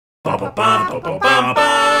Hi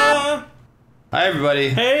everybody.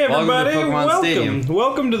 Hey everybody. Welcome.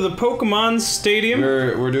 Welcome to the Pokemon Stadium.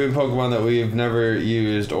 We're doing Pokemon that we've never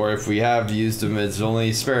used, or if we have used them, it's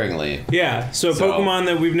only sparingly. Yeah. So Pokemon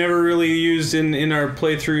that we've never really used in our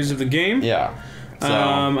playthroughs of the game. Yeah. So,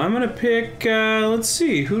 I'm gonna pick. Let's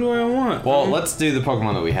see. Who do I want? Well, let's do the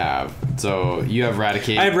Pokemon that we have. So you have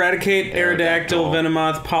Raticate. I have Raticate, Aerodactyl,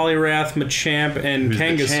 Venomoth, Poliwrath, Machamp, and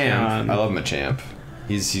Kangaskhan. I love Machamp.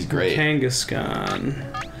 He's great. Kangaskhan.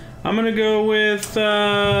 I'm gonna go with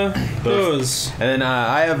those. And then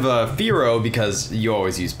I have Fearow because you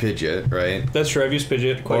always use Pidgeot, right? That's true. I've used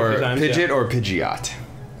Pidgeot quite a few times. Pidgeot or Pidgeot.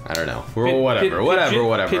 I don't know. Whatever.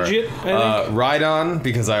 Pidgeot, Rhydon,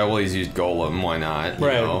 because I always use Golem. Why not? You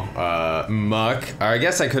know? Muck. I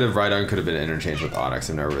guess I could have Rhydon could have been interchanged with Onix.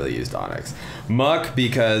 I've never really used Onix. Muck,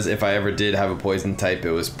 because if I ever did have a poison type,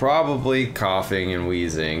 it was probably coughing and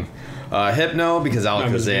wheezing. Hypno, because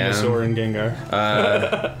Alakazam. Venusaur and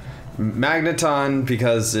Gengar. Magneton,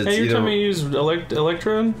 because it's you're telling me you use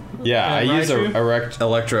Electrode? Yeah, I use Electrode.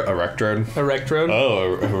 Electrode? Oh, Electrode.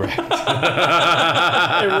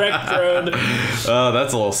 Oh,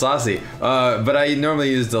 that's a little saucy. But I normally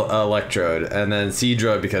use the Electrode, and then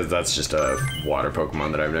Seadra, because that's just a water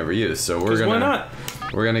Pokemon that I've never used. So we're gonna. Why not?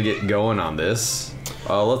 We're gonna get going on this.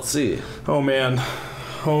 Let's see. Oh man.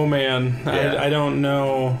 Oh man. Yeah. I don't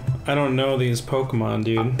know. I don't know these Pokemon,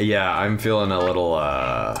 dude. Yeah, I'm feeling a little,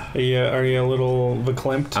 Are you a little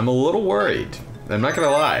verklempt? I'm a little worried. I'm not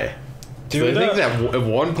gonna lie. Dude, I think that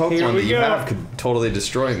one Pokemon that you have could totally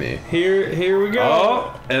destroy me. Here we go.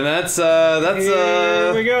 Oh, and that's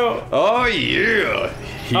Here we go. Oh yeah.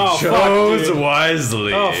 He chose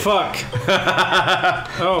wisely. Oh fuck. Fuck.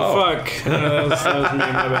 That was me,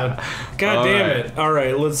 my bad. God damn it. All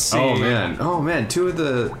right, let's see. Oh man. Two of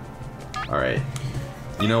the. All right.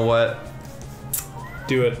 You know what?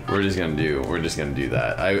 Do it. We're just gonna do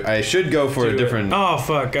that. I should go for a different. Oh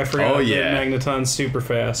fuck! I forgot. Oh yeah. That Magneton's super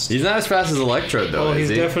fast. He's not as fast as Electrode though. Well, he's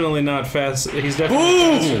definitely not fast. He's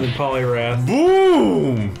definitely faster than Poliwrath.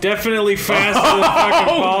 Boom! Definitely faster than fucking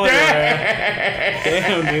Poliwrath.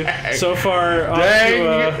 Damn, dude. So far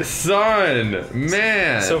off to son,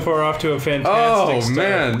 man. So far off to a fantastic start.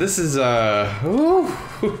 Man, this is Here, I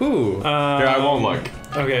won't look.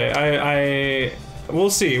 Okay, We'll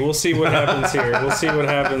see what happens here. We'll see what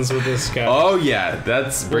happens with this guy. Oh yeah,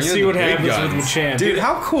 we'll see what happens with Machamp. Dude,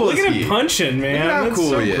 how cool is he? Look at him punching, man. Look at how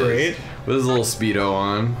cool he is. Great. With his little Speedo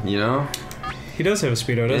on, you know? He does have a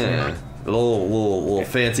Speedo, doesn't he? Yeah. A little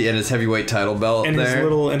fancy, and his heavyweight title belt and there.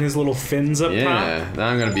 His little fins up top. Yeah, now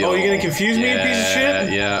I'm gonna be. Oh, you're gonna confuse me, you piece of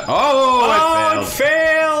shit? Yeah. Oh, I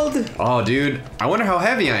failed. Oh, dude, I wonder how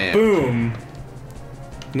heavy I am. Boom.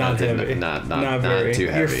 Not heavy. Not very. too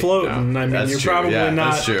heavy. You're floating. No, I mean, you're true. probably not.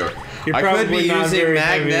 That's true. I could be using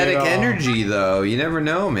magnetic energy, though. You never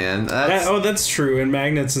know, man. That's true. And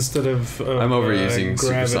magnets instead of. I'm overusing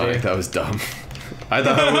Supersonic. That was dumb. I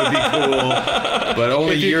thought it would be cool, but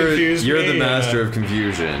only you're the master of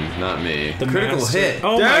confusion, not me. The critical hit.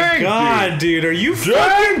 Oh my god, dude! Are you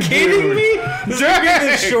fucking kidding me? This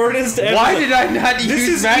is the shortest ever. Why did I not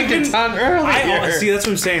use Magneton earlier? See, that's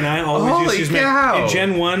what I'm saying. I always just use Magneton. In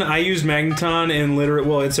Gen 1, I used Magneton in literally.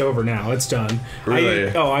 Well, it's over now. It's done. Really?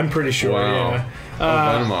 I'm pretty sure. Wow. Yeah.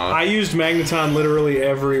 I used Magneton literally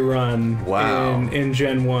every run. Wow. In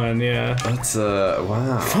Gen 1, yeah. That's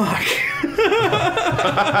wow. Fuck.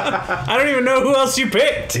 I don't even know who else you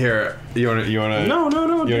picked. Here, you wanna? No. You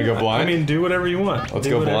wanna go blind? I mean, do whatever you want. Let's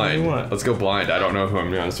go blind. Let's go blind. I don't know who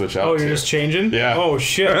I'm gonna switch out. Oh, you're just changing? Yeah. Oh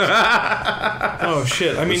shit. Oh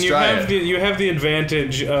shit. I mean, you have the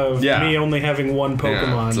advantage of me only having one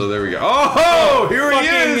Pokemon. Yeah, so there we go. Oh, here he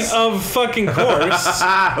is. Of fucking course.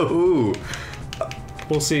 Ooh.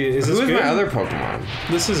 We'll see. Is this good? Who's my other Pokemon?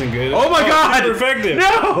 This isn't good. Oh my god! Super effective.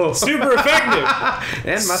 No! Super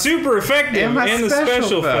effective. Super effective. And the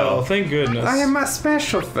special fell. Thank goodness. I have my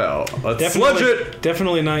special fell. Let's sludge it.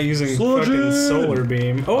 Definitely not using fucking solar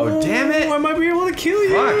beam. Oh, damn it! I might be able to kill you.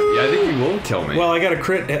 Fuck. Yeah, I think you will kill me. Well, I got a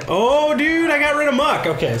crit. Oh, dude, I got rid of Muck.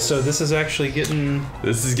 Okay, so this is actually getting.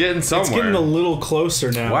 This is getting somewhere. It's getting a little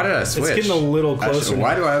closer now. Why did I switch? It's getting a little closer.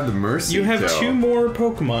 Why do I have the Mercy? You have two more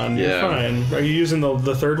Pokemon. You're fine. Are you using the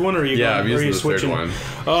third one, or are you? Yeah, I'm using the third one.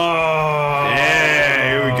 Oh! Yeah,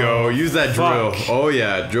 here we go. Use that drill. Oh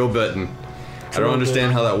yeah, drill bitten. I don't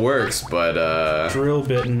understand how that works, but drill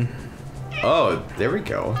bitten. Oh, there we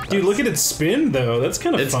go. Dude, look at it spin though. That's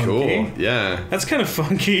kind of funky. It's cool. Yeah. That's kind of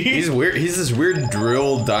funky. He's weird. He's this weird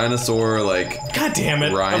drill dinosaur like. God damn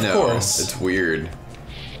it! Rhino. Of course. It's weird.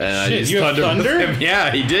 And Shit, you have thunder? Yeah,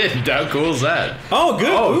 he did. How cool is that? Oh, good.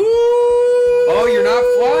 Oh. Ooh. Oh, you're not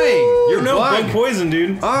flying. You're bug poison,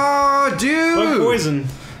 dude. Oh, dude. Bug poison.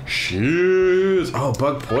 Shoes. Oh,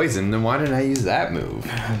 bug poison. Then why did I use that move?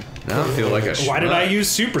 Now I feel like a Why did I use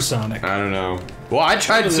supersonic? I don't know. Well, I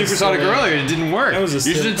tried supersonic earlier. It didn't work. That was a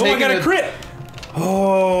you should have taken I got a crit.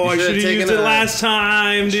 Oh, I should have used it last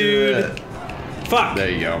time, dude. Fuck. There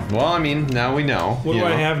you go. Well, I mean, now we know. What do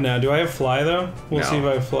I have now? Do I have fly though? We'll see if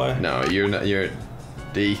I have fly. No, you're not. You're.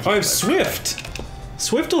 I have swift.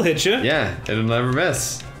 Swift will hit you. Yeah, it'll never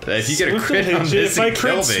miss. If you get a crit on this, if I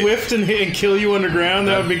crit Swift and kill you underground,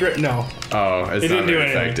 that would be great. No. Oh, it didn't do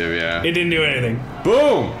anything. Effective, yeah. It didn't do anything.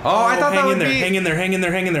 Boom! Oh, I thought that would be... Hang in there, hang in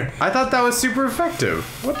there, hang in there. I thought that was super effective.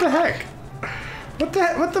 What the heck? What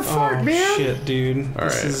the fuck, man? Shit, dude. All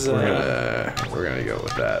right, we're gonna go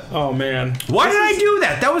with that. Oh man. Why did I do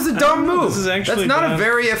that? That was a dumb move. This is actually That's not a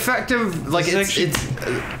very effective. Like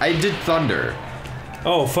I did thunder.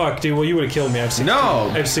 Oh fuck, dude! Well, you would have killed me. I have 16,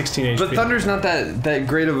 I have 16 HP. But Thunder's not that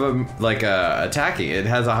great of a attacking. It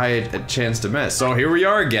has a high chance to miss. So here we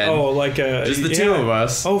are again. Oh, like just the two of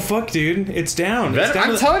us. Oh fuck, dude! It's down.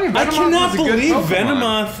 I'm telling you, Venomoth I cannot believe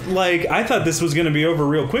Venomoth. Like I thought this was gonna be over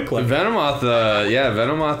real quick. Like Venomoth,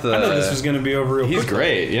 Venomoth. I thought this was gonna be over real quick. He's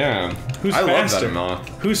great. Yeah. Who's faster? Love Venomoth.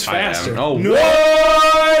 Who's faster? Oh no!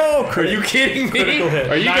 What? Are you kidding me? Critical hit.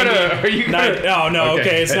 Are you gonna? Oh no.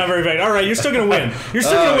 Okay, it's not very bad. All right, you're still gonna win. You're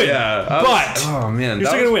still gonna win. Yeah. But oh man, you're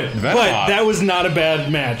still gonna win. Venomoth. But that was not a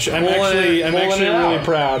bad match. I'm actually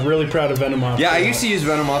really proud of Venomoth. Yeah, I used to use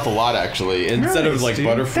Venomoth a lot actually, instead of like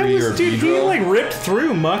Butterfree or Beedrill. He like ripped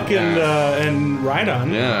through Muck and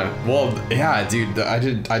Rhydon. Yeah. Well, yeah, dude.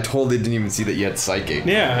 I totally didn't even see that you had Psychic.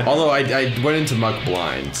 Yeah. Although I went into Muck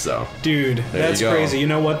blind, so. Dude, that's crazy. You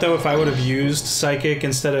know what though? If I would have used Psychic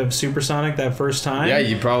instead of Supersonic that first time, yeah,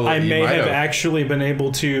 I may have actually been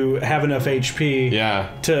able to have enough HP.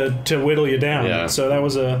 Yeah. To whittle you down. Yeah. So that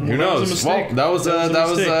was a who knows? That was a mistake. Well, that was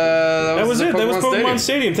it. That was Pokemon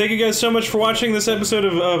Stadium. Thank you guys so much for watching this episode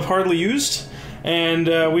of Hardly Used, and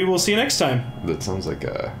we will see you next time. That sounds like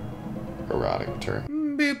a erotic term.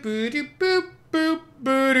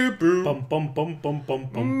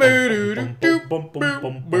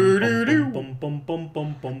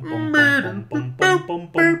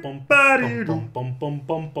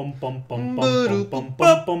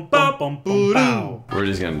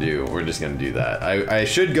 We're just gonna do that. I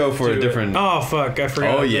should go for a different. Oh fuck! I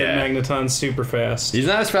forgot. Oh yeah. Magneton's super fast. He's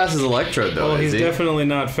not as fast as Electrode though. Well, he's definitely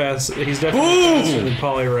not fast. He's definitely faster than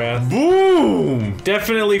Poliwrath. Boom!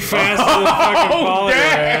 Definitely faster than fucking Poliwrath.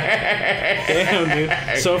 Damn, dude.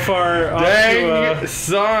 So far off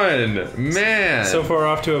son, man. So far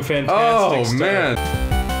off to a fantastic start. Man.